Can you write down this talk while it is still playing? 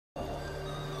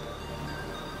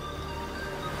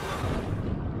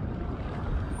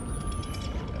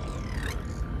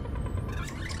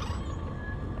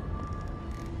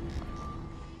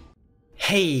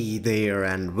Hey there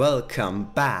and welcome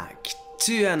back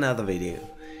to another video.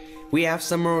 We have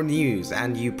some more news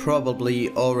and you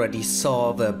probably already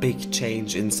saw the big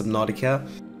change in Subnautica.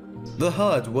 The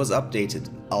HUD was updated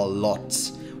a lot.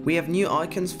 We have new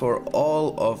icons for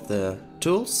all of the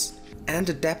tools and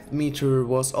the depth meter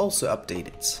was also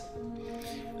updated.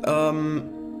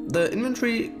 The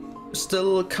inventory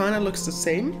still kinda looks the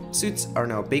same. Suits are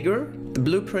now bigger. The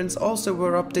blueprints also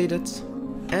were updated.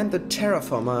 And the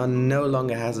terraformer no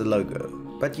longer has a logo,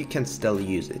 but you can still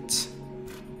use it.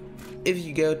 If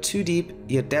you go too deep,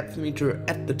 your depth meter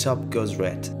at the top goes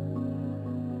red.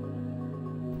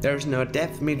 There's no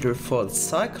depth meter for the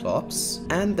Cyclops,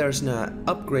 and there's no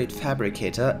upgrade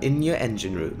fabricator in your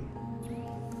engine room.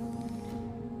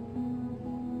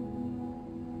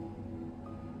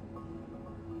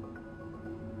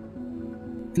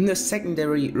 In the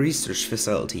secondary research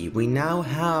facility, we now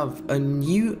have a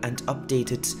new and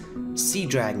updated Sea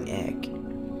Dragon egg.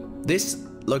 This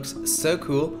looks so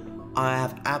cool. I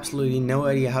have absolutely no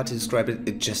idea how to describe it,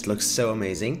 it just looks so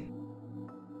amazing.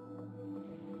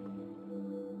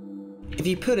 If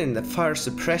you put in the fire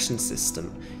suppression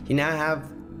system, you now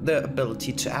have the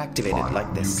ability to activate it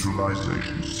like this.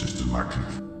 Neutralization system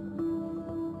active.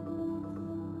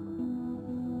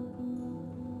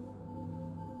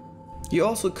 You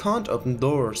also can't open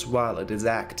doors while it is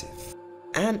active.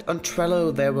 And on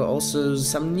Trello there were also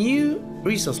some new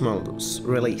resource models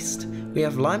released. We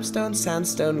have limestone,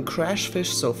 sandstone, crashfish,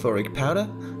 sulfuric powder,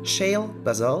 shale,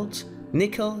 basalt,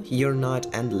 nickel, uranite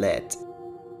and lead.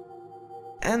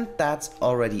 And that's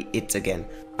already it again.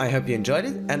 I hope you enjoyed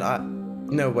it and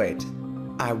no wait.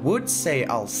 I would say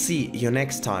I'll see you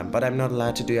next time, but I'm not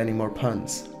allowed to do any more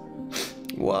puns.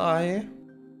 Why?